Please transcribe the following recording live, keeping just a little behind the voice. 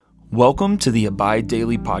Welcome to the Abide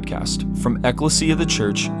Daily podcast from Ecclesia the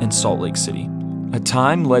Church in Salt Lake City, a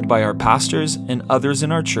time led by our pastors and others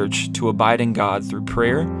in our church to abide in God through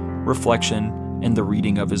prayer, reflection, and the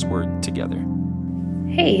reading of His Word together.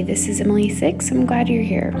 Hey, this is Emily Six. I'm glad you're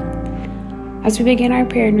here. As we begin our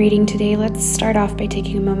prayer and reading today, let's start off by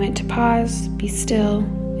taking a moment to pause, be still,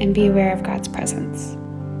 and be aware of God's presence.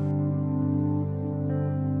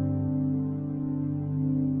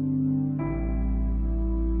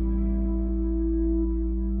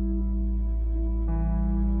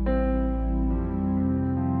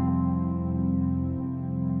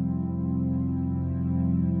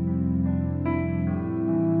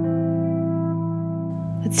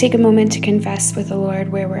 Let's take a moment to confess with the Lord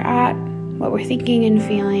where we're at, what we're thinking and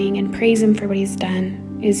feeling, and praise Him for what He's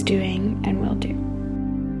done, is doing, and will do.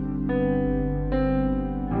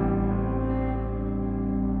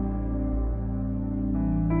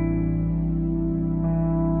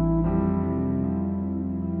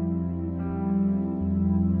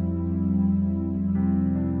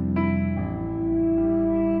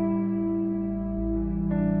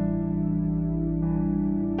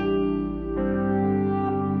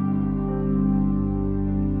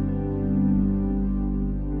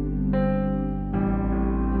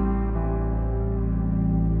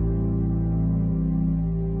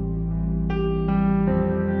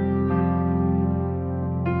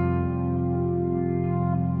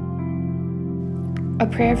 A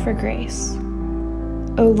prayer for grace.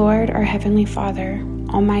 O Lord, our Heavenly Father,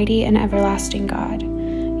 Almighty and everlasting God,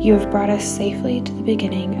 You have brought us safely to the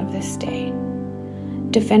beginning of this day.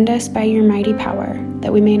 Defend us by Your mighty power,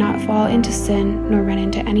 that we may not fall into sin nor run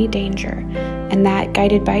into any danger, and that,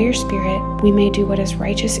 guided by Your Spirit, we may do what is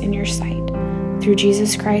righteous in Your sight. Through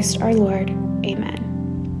Jesus Christ our Lord. Amen.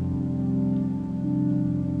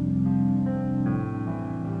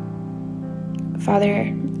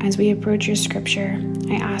 Father, as we approach Your scripture,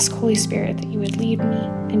 I ask, Holy Spirit, that You would lead me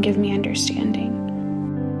and give me understanding.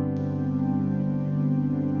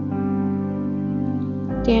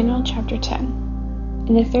 Daniel chapter 10.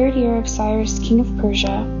 In the 3rd year of Cyrus, king of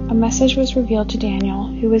Persia, a message was revealed to Daniel,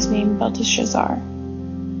 who was named Belteshazzar.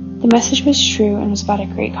 The message was true and was about a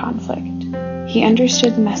great conflict. He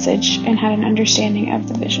understood the message and had an understanding of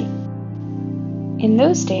the vision. In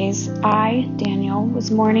those days, I, Daniel,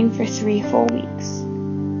 was mourning for 3 full weeks.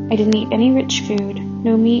 I didn't eat any rich food,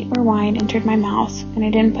 no meat or wine entered my mouth, and I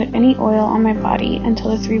didn't put any oil on my body until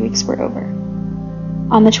the 3 weeks were over.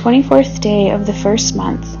 On the 24th day of the 1st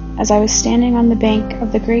month, as I was standing on the bank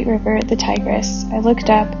of the great river, the Tigris, I looked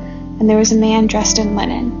up, and there was a man dressed in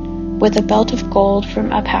linen, with a belt of gold from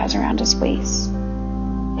Uphaz around his waist.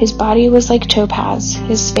 His body was like topaz,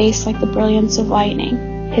 his face like the brilliance of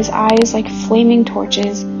lightning, his eyes like flaming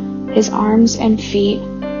torches, his arms and feet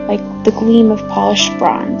like the gleam of polished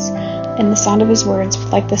bronze, and the sound of his words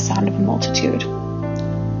like the sound of a multitude.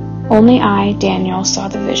 Only I, Daniel, saw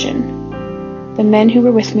the vision. The men who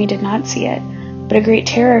were with me did not see it, but a great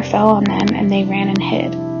terror fell on them, and they ran and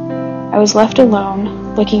hid. I was left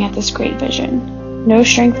alone, looking at this great vision. No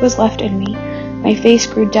strength was left in me. My face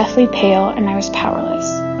grew deathly pale, and I was powerless.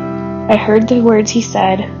 I heard the words he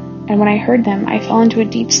said, and when I heard them, I fell into a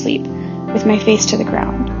deep sleep, with my face to the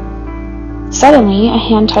ground. Suddenly, a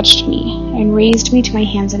hand touched me, and raised me to my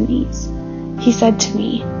hands and knees. He said to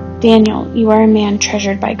me, Daniel, you are a man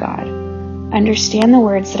treasured by God. Understand the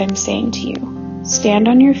words that I'm saying to you. Stand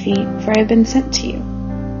on your feet, for I have been sent to you.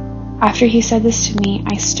 After he said this to me,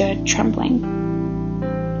 I stood, trembling.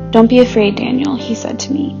 Don't be afraid, Daniel, he said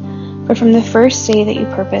to me, for from the first day that you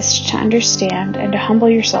purposed to understand and to humble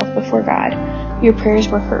yourself before God, your prayers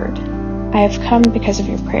were heard. I have come because of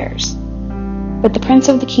your prayers. But the prince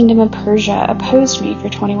of the kingdom of Persia opposed me for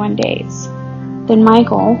 21 days. Then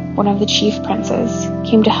Michael, one of the chief princes,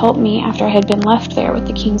 came to help me after I had been left there with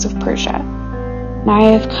the kings of Persia. Now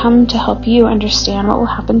I have come to help you understand what will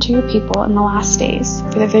happen to your people in the last days,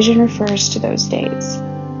 for the vision refers to those days.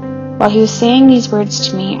 While he was saying these words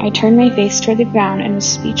to me, I turned my face toward the ground and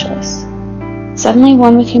was speechless. Suddenly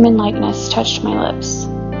one with human likeness touched my lips.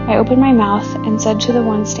 I opened my mouth and said to the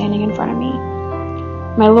one standing in front of me,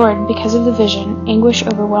 My Lord, because of the vision, anguish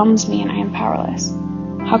overwhelms me and I am powerless.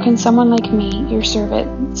 How can someone like me, your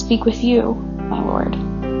servant, speak with you, my Lord?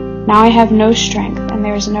 Now I have no strength and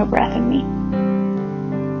there is no breath in me.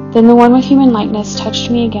 Then the one with human likeness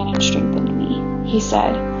touched me again and strengthened me. He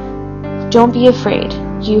said, Don't be afraid,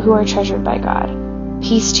 you who are treasured by God.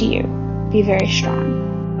 Peace to you. Be very strong.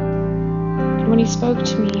 And when he spoke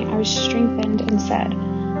to me, I was strengthened and said,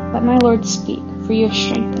 Let my Lord speak, for you have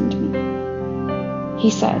strengthened me. He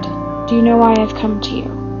said, Do you know why I have come to you?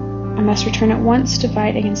 I must return at once to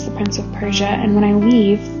fight against the prince of Persia, and when I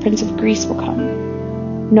leave, the prince of Greece will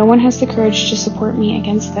come. No one has the courage to support me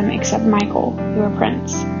against them except Michael, your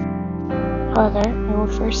prince. However, I will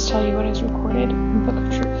first tell you what is recorded in the Book of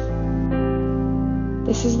Truth.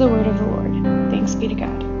 This is the word of the Lord. Thanks be to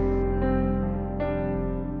God.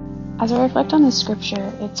 As I reflect on this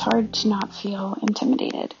scripture, it's hard to not feel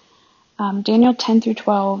intimidated. Daniel 10 through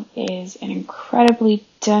 12 is an incredibly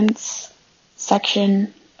dense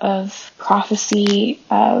section of prophecy,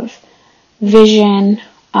 of vision,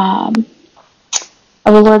 of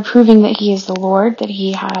the Lord proving that He is the Lord, that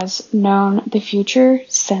He has known the future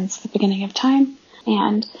since the beginning of time.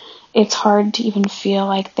 And it's hard to even feel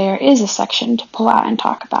like there is a section to pull out and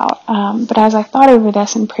talk about. But as I thought over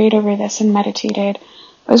this and prayed over this and meditated,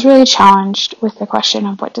 I was really challenged with the question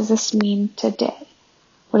of, what does this mean today?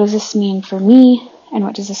 What does this mean for me, and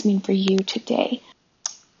what does this mean for you today?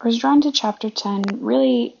 I was drawn to chapter 10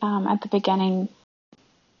 really at the beginning.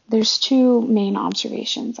 There's two main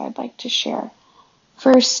observations I'd like to share.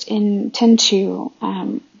 First, in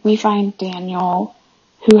 10:2, we find Daniel,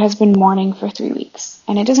 who has been mourning for 3 weeks.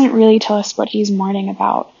 And it doesn't really tell us what he's mourning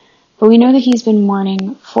about, but we know that he's been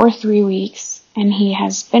mourning for 3 weeks, and he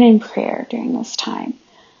has been in prayer during this time.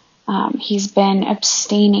 He's been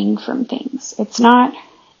abstaining from things. It's not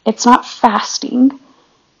fasting.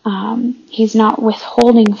 He's not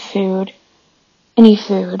withholding any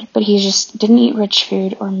food, but he just didn't eat rich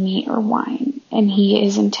food or meat or wine. And he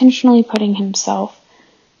is intentionally putting himself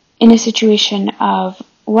in a situation of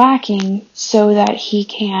lacking so that he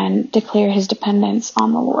can declare his dependence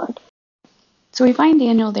on the Lord. So we find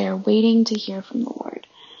Daniel there waiting to hear from the Lord.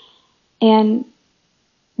 And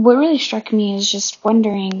what really struck me is just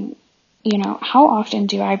wondering, how often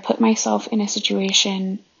do I put myself in a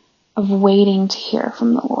situation of waiting to hear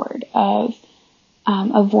from the Lord, of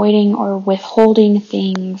avoiding or withholding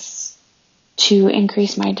things to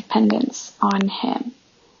increase my dependence on Him?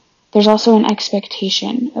 There's also an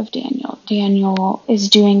expectation of Daniel. Daniel is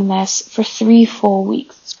doing this for 3 full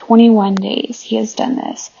weeks, 21 days. He has done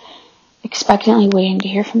this, expectantly waiting to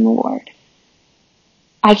hear from the Lord.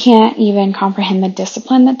 I can't even comprehend the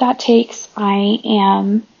discipline that takes. I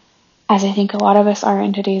am, as I think a lot of us are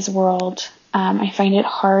in today's world, I find it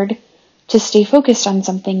hard to stay focused on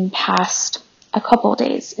something past a couple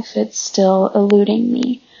days if it's still eluding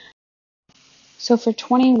me. So for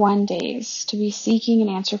 21 days to be seeking an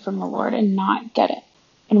answer from the Lord and not get it.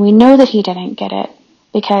 And we know that he didn't get it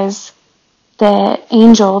because the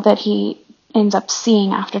angel that he ends up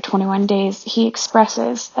seeing after 21 days, he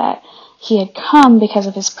expresses that he had come because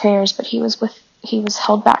of his prayers, but he was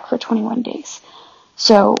held back for 21 days.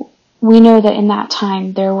 So we know that in that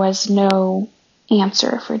time there was no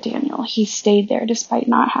answer for Daniel. He stayed there despite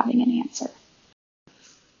not having an answer.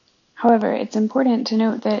 However, it's important to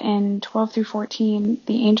note that in 12 through 14,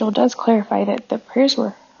 the angel does clarify that the prayers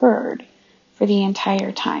were heard for the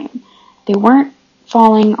entire time. They weren't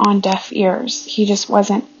falling on deaf ears. He just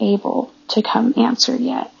wasn't able to come answer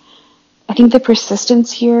yet. I think the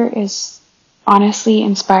persistence here is honestly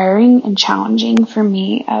inspiring and challenging for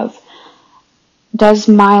me of, does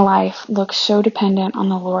my life look so dependent on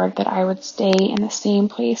the Lord that I would stay in the same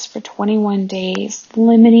place for 21 days,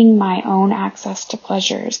 limiting my own access to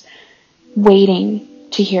pleasures, waiting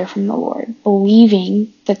to hear from the Lord,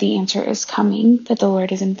 believing that the answer is coming, that the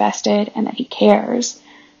Lord is invested and that He cares,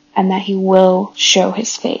 and that He will show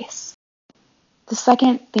His face? The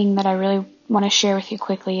second thing that I really want to share with you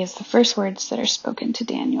quickly is the first words that are spoken to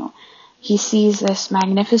Daniel. He sees this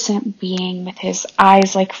magnificent being with his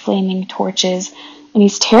eyes like flaming torches, and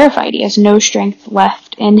he's terrified. He has no strength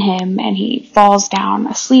left in him, and he falls down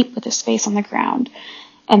asleep with his face on the ground.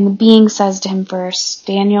 And the being says to him first,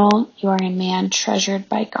 "Daniel, you are a man treasured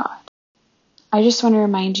by God." I just want to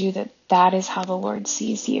remind you that that is how the Lord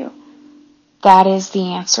sees you. That is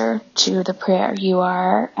the answer to the prayer. You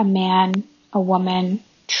are a man, a woman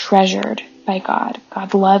treasured by God.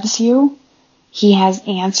 God loves you. He has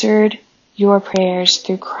answered your prayers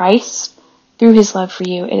through Christ, through His love for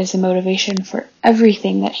you. It is the motivation for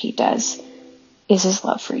everything that He does, is His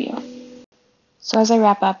love for you. So as I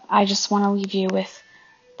wrap up, I just want to leave you with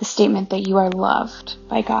the statement that you are loved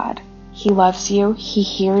by God. He loves you. He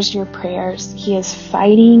hears your prayers. He is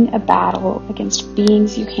fighting a battle against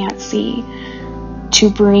beings you can't see to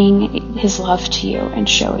bring His love to you and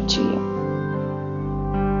show it to you.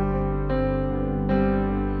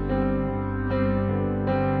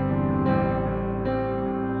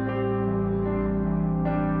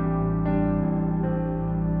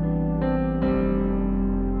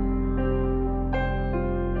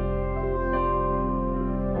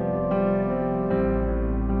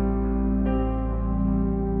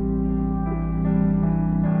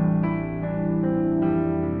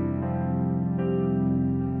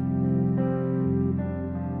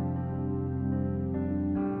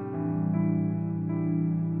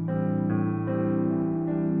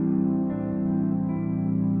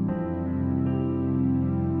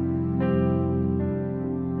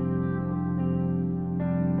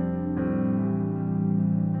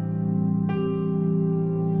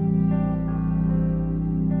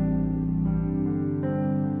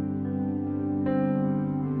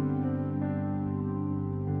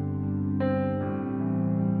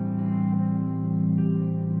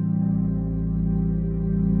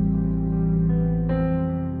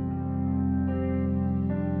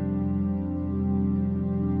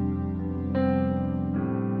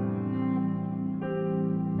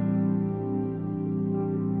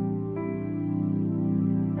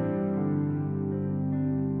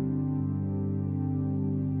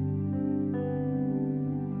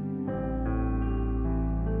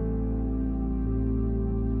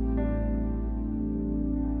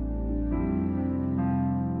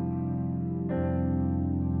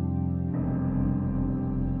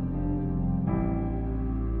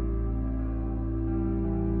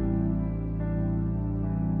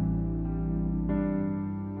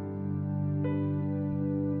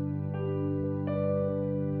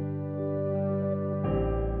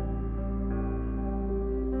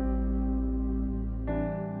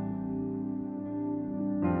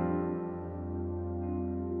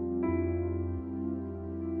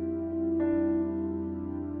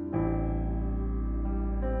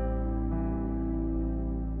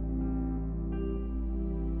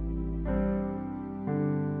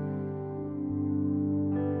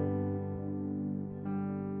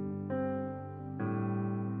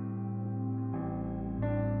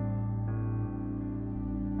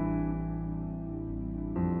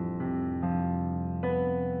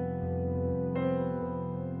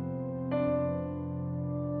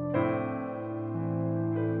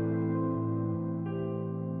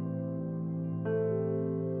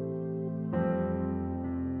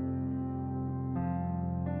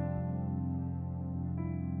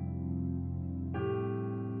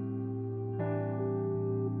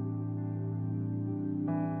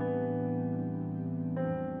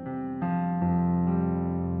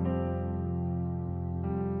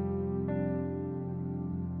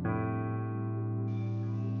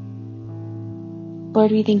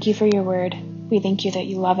 Lord, we thank you for your word. We thank you that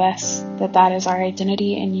you love us, that is our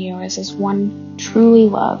identity in you as one truly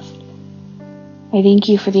loved. I thank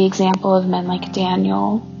you for the example of men like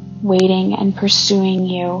Daniel, waiting and pursuing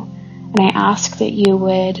you. And I ask that you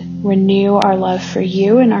would renew our love for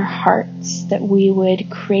you in our hearts, that we would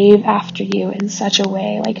crave after you in such a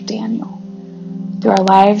way like Daniel. Through our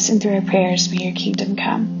lives and through our prayers, may your kingdom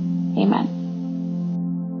come. Amen.